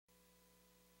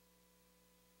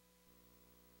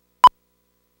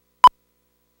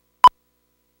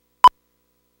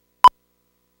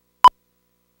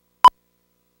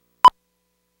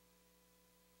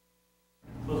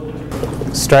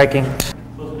striking.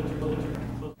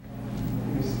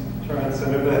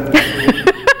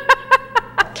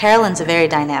 Carolyn's a very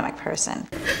dynamic person.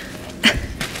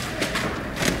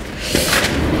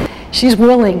 She's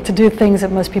willing to do things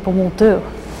that most people won't do.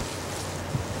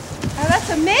 Oh, that's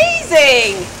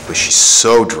amazing! But she's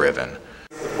so driven.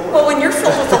 Well, when you're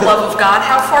filled with the love of God,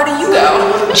 how far do you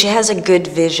go? She has a good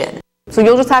vision. So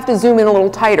you'll just have to zoom in a little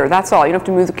tighter, that's all. You don't have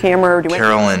to move the camera or do anything.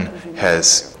 Carolyn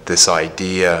has this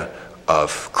idea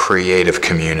of creative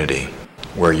community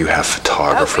where you have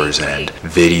photographers and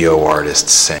video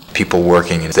artists and people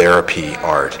working in therapy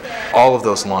art. All of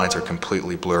those lines are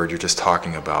completely blurred. You're just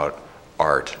talking about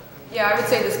art. Yeah, I would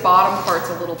say this bottom part's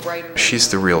a little brighter. She's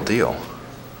the real deal.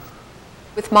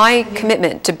 With my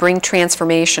commitment to bring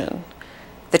transformation,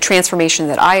 the transformation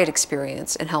that I had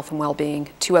experienced in health and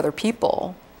well-being to other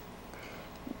people,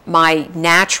 my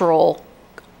natural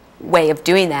way of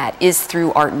doing that is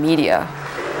through art and media.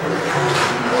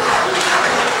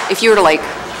 If you were to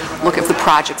look at the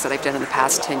projects that I've done in the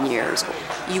past 10 years,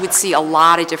 you would see a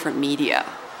lot of different media,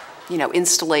 you know,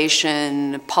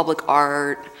 installation, public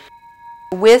art.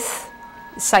 With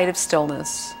the Site of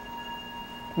Stillness,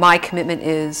 my commitment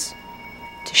is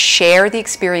to share the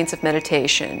experience of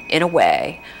meditation in a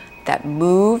way that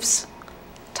moves,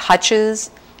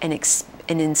 touches, and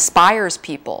inspires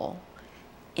people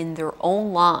in their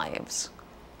own lives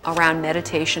around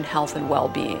meditation, health, and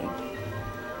well-being.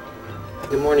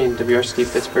 Good morning,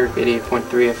 WRC Pittsburgh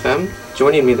 88.3 FM.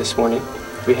 Joining me this morning,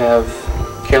 we have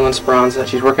Carolyn Speranza.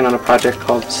 She's working on a project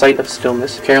called Site of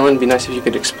Stillness. Carolyn, it'd be nice if you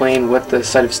could explain what the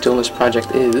Site of Stillness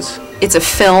project is. It's a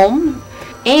film,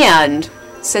 and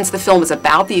since the film is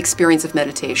about the experience of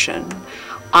meditation,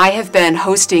 I have been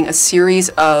hosting a series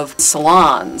of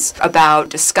salons about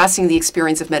discussing the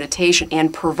experience of meditation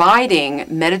and providing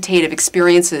meditative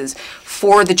experiences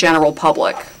for the general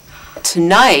public.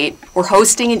 Tonight, we're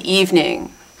hosting an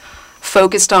evening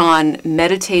focused on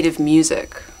meditative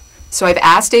music. So I've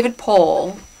asked David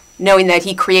Pohl, knowing that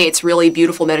he creates really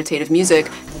beautiful meditative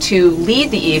music, to lead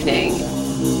the evening.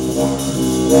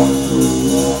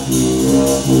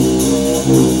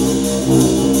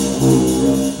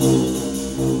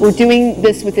 We're doing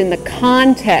this within the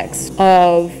context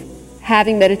of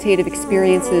having meditative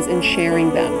experiences and sharing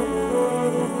them.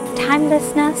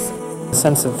 Timelessness. A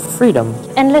sense of freedom.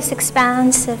 Endless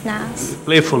expansiveness.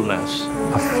 Playfulness.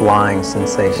 A flying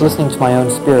sensation. Listening to my own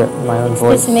spirit, my own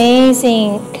voice. This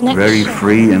amazing connection. Very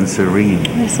free and serene.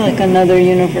 It's like another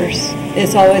universe.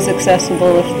 It's always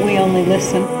accessible if we only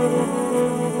listen.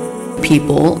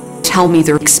 People tell me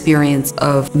their experience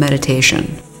of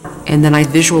meditation, and then I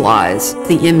visualize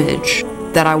the image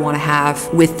that I want to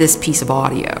have with this piece of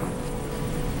audio.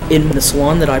 In the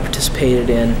salon that I participated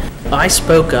in, I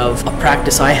spoke of a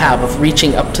practice I have of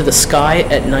reaching up to the sky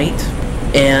at night,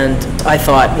 and I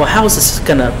thought, well, how is this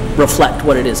going to reflect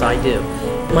what it is I do?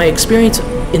 My experience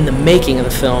in the making of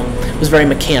the film was very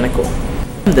mechanical.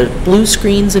 The blue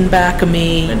screen's in back of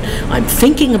me, and I'm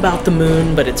thinking about the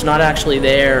moon, but it's not actually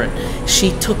there. And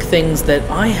she took things that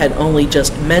I had only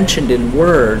just mentioned in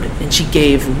word, and she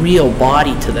gave real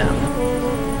body to them.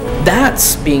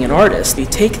 That's being an artist. You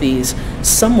take these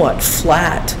somewhat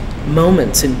flat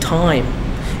moments in time,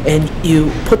 and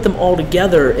you put them all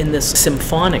together in this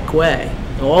symphonic way.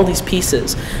 All these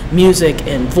pieces, music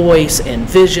and voice and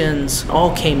visions,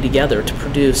 all came together to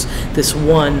produce this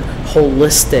one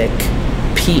holistic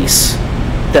piece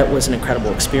that was an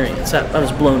incredible experience. I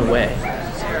was blown away.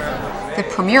 The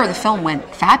premiere of the film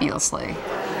went fabulously.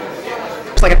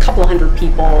 It's like a couple hundred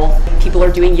people. People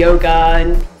are doing yoga,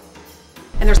 and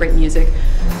there's great music.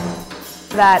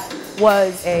 That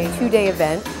was a 2-day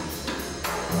event.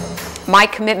 My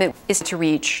commitment is to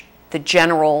reach the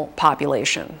general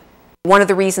population. One of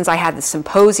the reasons I had the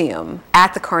symposium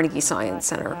at the Carnegie Science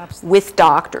Center with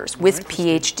doctors, with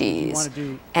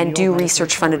PhDs, and do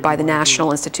research funded by the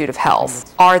National Institute of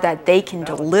Health are that they can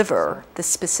deliver the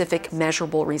specific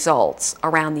measurable results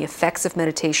around the effects of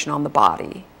meditation on the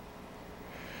body.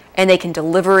 And they can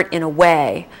deliver it in a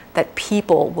way that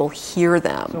people will hear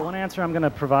them. So one answer I'm going to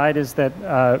provide is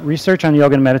that research on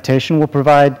yoga and meditation will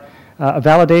provide a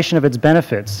validation of its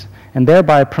benefits and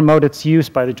thereby promote its use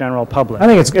by the general public. I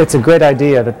think it's a great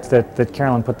idea that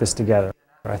Carolyn put this together.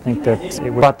 I think that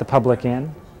it brought the public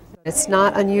in. It's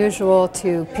not unusual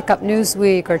to pick up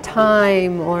Newsweek or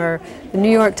Time or the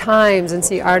New York Times and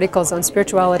see articles on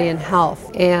spirituality and health.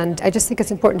 And I just think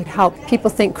it's important to help people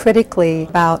think critically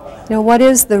about, what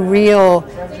is the real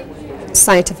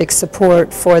scientific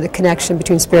support for the connection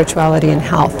between spirituality and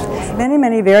health. Many,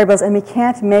 many variables, and we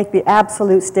can't make the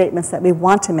absolute statements that we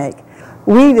want to make.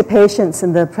 We, the patients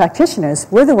and the practitioners,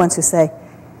 we're the ones who say,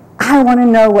 I want to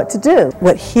know what to do.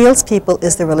 What heals people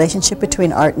is the relationship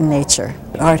between art and nature.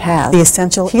 Art has the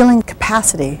essential healing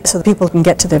capacity so that people can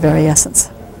get to their very essence.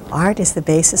 Art is the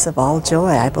basis of all joy,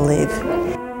 I believe.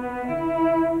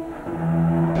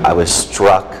 I was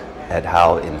struck at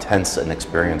how intense an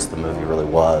experience the movie really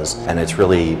was, and it's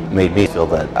really made me feel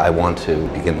that I want to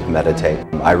begin to meditate.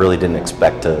 I really didn't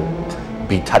expect to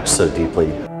be touched so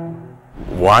deeply.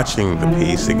 Watching the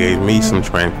piece, it gave me some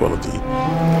tranquility.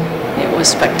 It was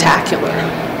spectacular.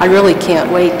 I really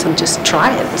can't wait to just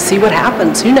try it, see what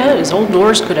happens. Who knows, old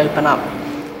doors could open up.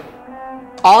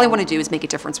 All I want to do is make a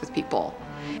difference with people.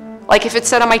 Like if it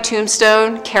said on my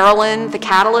tombstone, Carolyn, the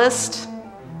catalyst,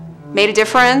 made a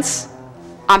difference,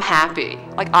 I'm happy.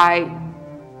 Like I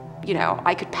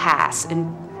could pass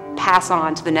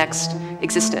on to the next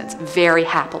existence very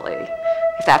happily,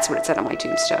 if that's what it said on my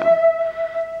tombstone.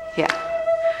 Yeah.